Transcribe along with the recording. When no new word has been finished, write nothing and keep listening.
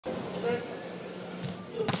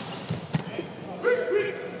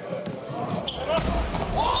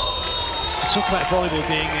Talk about volleyball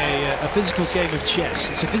being a physical game of chess.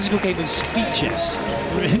 It's a physical game of speed chess.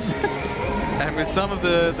 And with some of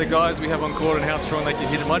the guys we have on court and how strong they can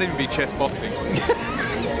hit, it might even be chess boxing.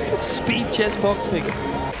 Speed chess boxing.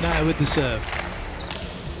 Now with the serve.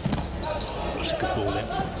 That's a good ball in.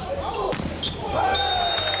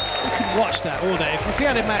 We could watch that all day. If we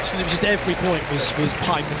had a match and it was just every point was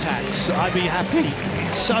pipe attacks, I'd be happy.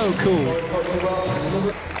 It's so cool.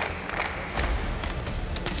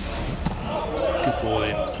 Good ball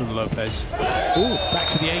in from Lopez. Ooh, back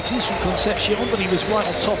to the 80s from Concepcion, but he was right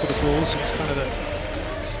on top of the ball, so it's kind of a...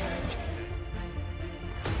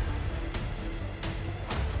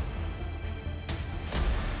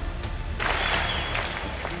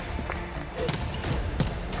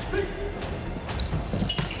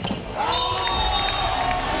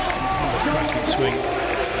 cracking swing.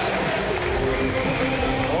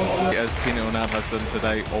 As Tina Unam has done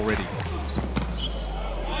today already.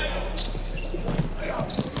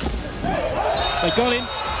 They got him,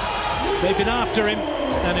 they've been after him,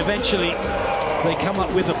 and eventually they come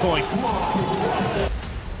up with a point.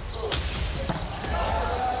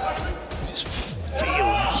 Just feel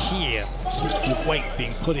here the weight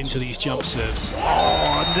being put into these jump serves.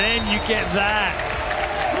 Oh, and then you get that.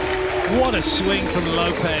 What a swing from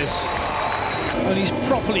Lopez. And he's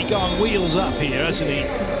properly gone wheels up here, hasn't he?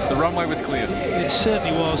 The runway was clear. It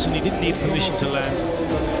certainly was, and he didn't need permission to land.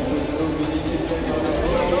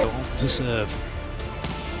 To serve.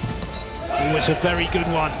 Oh, it's a very good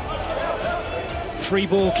one. Free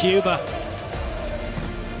ball, Cuba.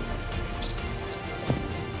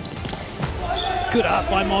 Good up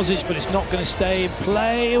by Mozic, but it's not going to stay in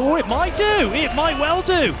play. Oh, it might do. It might well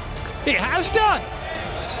do. It has done.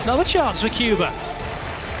 Another chance for Cuba.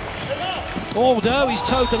 Although he's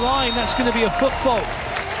towed the line, that's going to be a foot fault.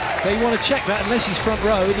 They want to check that unless he's front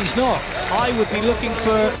row, and he's not. I would be looking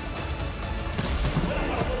for...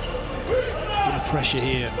 pressure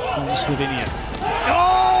here on Slovenia.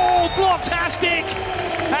 Oh, blocktastic!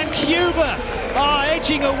 And Cuba are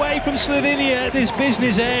edging away from Slovenia at this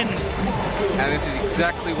business end. And this is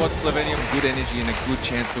exactly what Slovenia, good energy and a good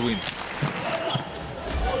chance to win.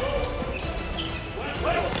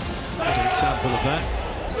 Another example of that.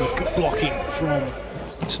 Good blocking from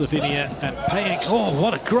Slovenia and paying. Oh,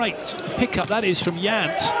 what a great pickup that is from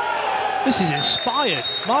Jant. This is inspired.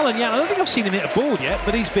 Marlon Jant, I don't think I've seen him hit a ball yet,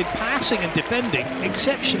 but he's been passing and defending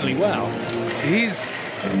exceptionally well. He's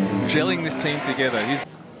gelling this team together.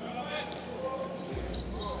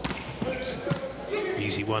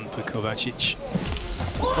 Easy one for Kovacic.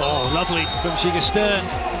 Oh, lovely from Shiga Stern.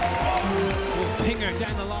 Will ping her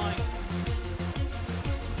down the line.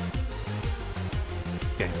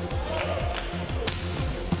 Okay.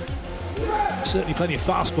 Certainly plenty of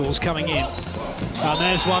fastballs coming in. And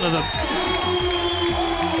there's one of them.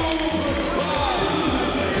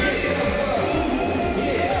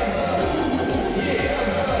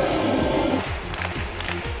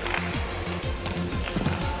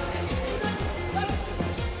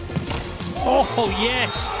 Oh,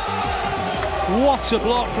 yes! What a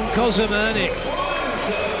block from Kozamernik.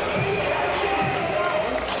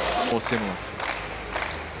 Or similar.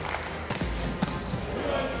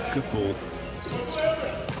 Good ball.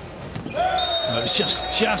 It was just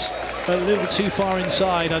a little too far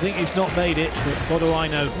inside. I think he's not made it, but what do I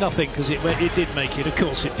know? Nothing, because it did make it. Of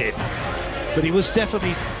course it did. But he was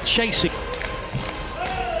definitely chasing.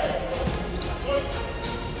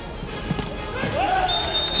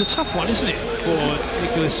 It's a tough one, isn't it, for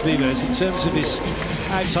Nicolas Vives in terms of his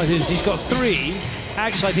outside hitters. He's got 3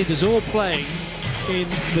 outside hitters all playing in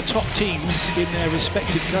the top teams in their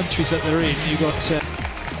respective countries that they're in. You've got...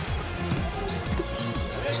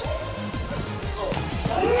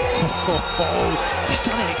 Oh, he's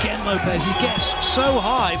done it again, Lopez. He gets so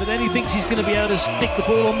high, but then he thinks he's going to be able to stick the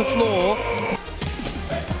ball on the floor.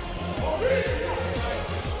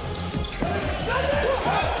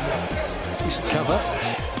 Decent cover.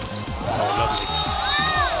 Oh, lovely.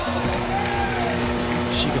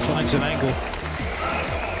 Shiga finds an angle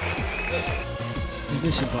in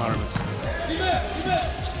this environment.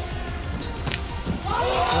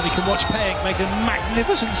 And he can watch Payek make a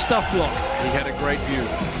magnificent stuff block. He had a great view.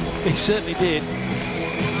 He certainly did.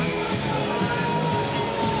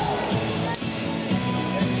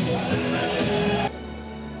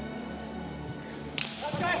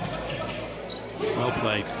 Well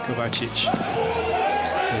played, Kovacic.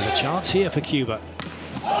 There's a chance here for Cuba.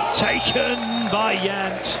 Taken by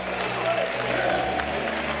Jant.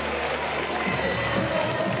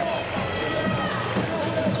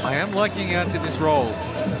 I am liking Jant in this role.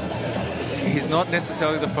 he's not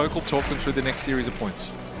necessarily the focal. Talk them through the next series of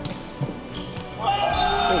points.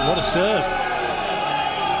 Oh, what a serve.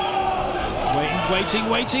 Waiting,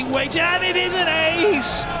 and it is an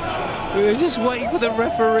ace! We were just waiting for the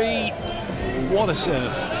referee. What a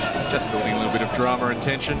serve. Just building a little bit of drama and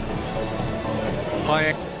tension.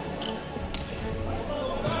 High.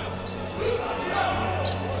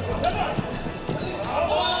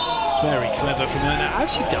 Very clever from her. Now,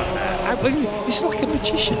 how's she done that? This is like a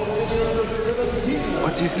magician.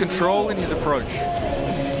 What's his control and his approach?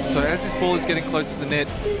 So as this ball is getting close to the net,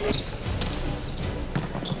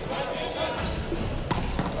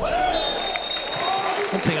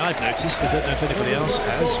 one thing I've noticed, I don't know if anybody else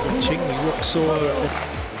has, watching, we saw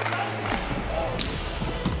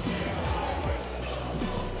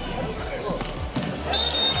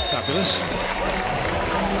fabulous.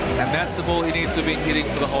 and that's the ball he needs to be hitting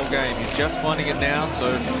for the whole game. He's just finding it now,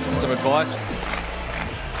 so some advice.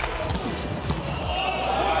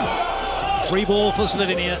 Free ball for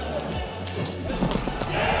Slovenia.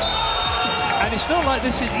 And it's not like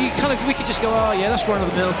this is, we could just go, oh yeah, that's run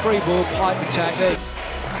of the mill, free ball, pipe attack there.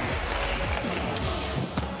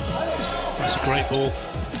 That's a great ball.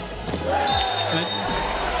 And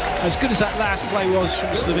as good as that last play was from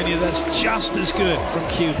Slovenia, that's just as good from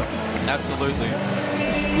Cuba. Absolutely.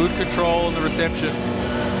 Good control on the reception,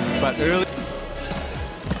 but early.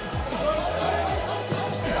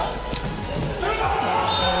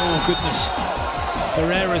 Oh goodness.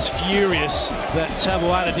 Herrera's furious that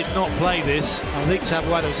Taboada did not play this. I think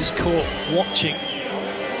Taboada was just caught watching.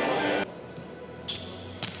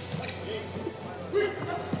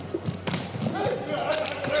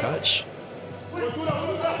 Good touch.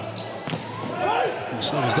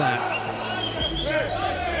 So was that.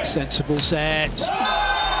 Sensible set.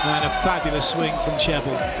 And a fabulous swing from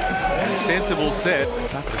Chebel. And sensible set.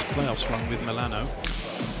 Fabulous playoff run with Milano.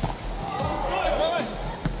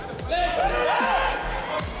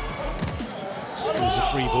 There's a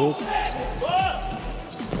free ball.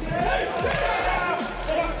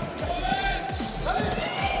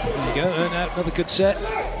 There you go, another good set.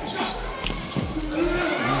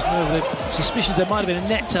 There's no suspicions there might have been a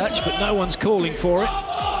net touch, but no one's calling for it.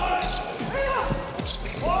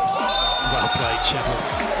 Well played, Chebel.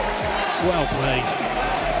 Well played.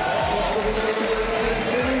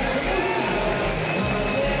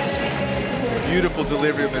 Beautiful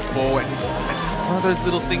delivery on this ball, and it's one of those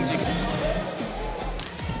little things you can.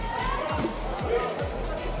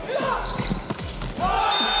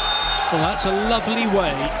 Well, that's a lovely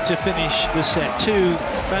way to finish the set. Two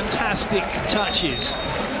fantastic touches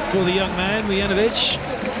for the young man, Mijanovic.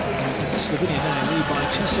 And Slovenia now lead by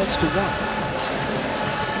 2-1.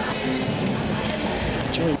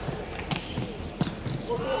 Enjoy.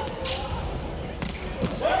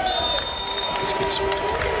 That's a good swing.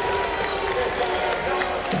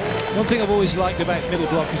 One thing I've always liked about middle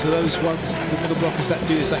blockers are those ones, the middle blockers that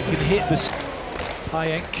do is that can hit the high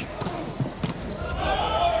ank.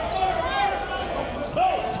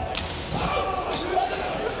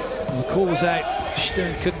 The call was out,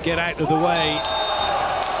 Stern couldn't get out of the way,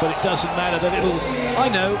 but it doesn't matter that it'll, I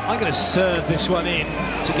know, I'm going to serve this one in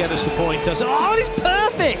to get us the point, doesn't, oh, it's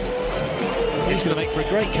perfect! He's going to make for a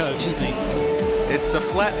great coach, isn't he? It's the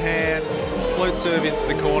flat hand, float serve into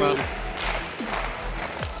the corner.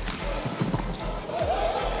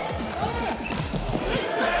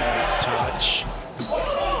 Touch.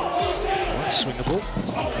 Swingable.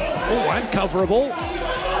 Oh, and coverable.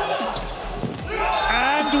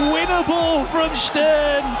 And winnable from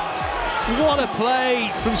Stern. What a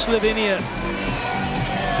play from Slovenia.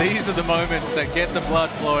 These are the moments that get the blood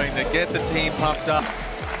flowing, that get the team pumped up.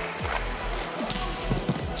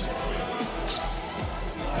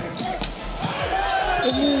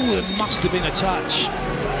 Ooh, it must have been a touch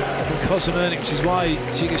from Kozemernik, which is why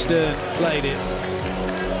Žiga Stern played it.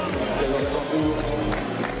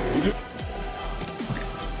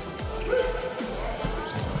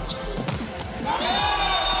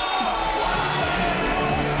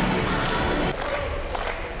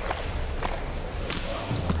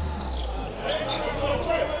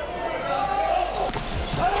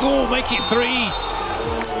 Oh, make it three.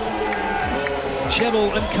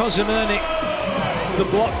 Chebel and Kozemernik, the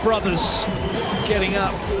Block brothers, getting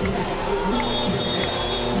up.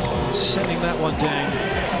 Sending that one down.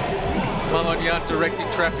 Malonyan directing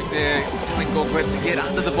traffic there, telling Gorgwet to get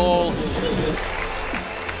under the ball.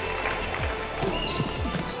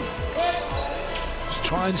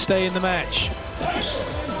 Try and stay in the match.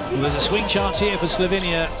 Well, there's a swing chance here for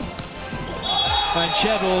Slovenia. And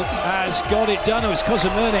Chevel has got it done. It was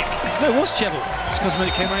Kozmernik. No, it was Chevel.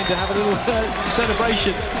 Kozmernik came around to have a little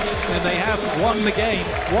celebration. And they have won the game.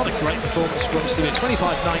 What a great performance from Slovenia.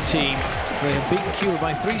 25-19. They have beaten Cuba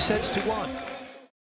by 3 sets to 1.